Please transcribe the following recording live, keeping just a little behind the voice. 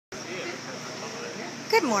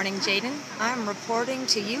Good morning, Jaden. I'm reporting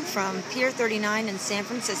to you from Pier 39 in San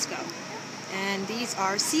Francisco. And these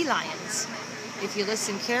are sea lions. If you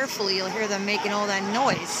listen carefully, you'll hear them making all that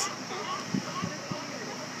noise.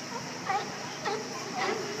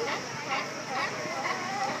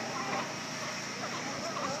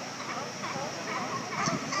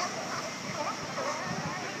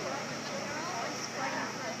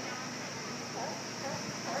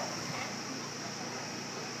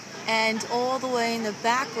 And all the way in the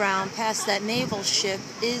background, past that naval ship,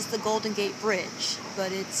 is the Golden Gate Bridge.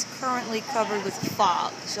 But it's currently covered with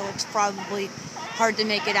fog, so it's probably hard to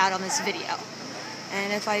make it out on this video.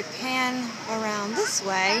 And if I pan around this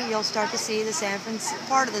way, you'll start to see the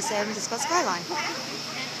part of the San Francisco skyline.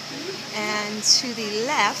 And to the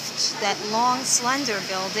left, that long, slender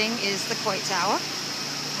building is the Coit Tower.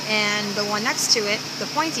 And the one next to it, the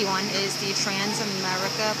pointy one, is the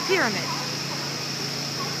Transamerica Pyramid.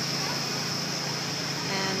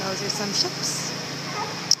 And those are some ships.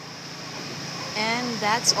 And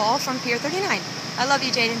that's all from Pier 39. I love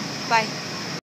you, Jaden. Bye.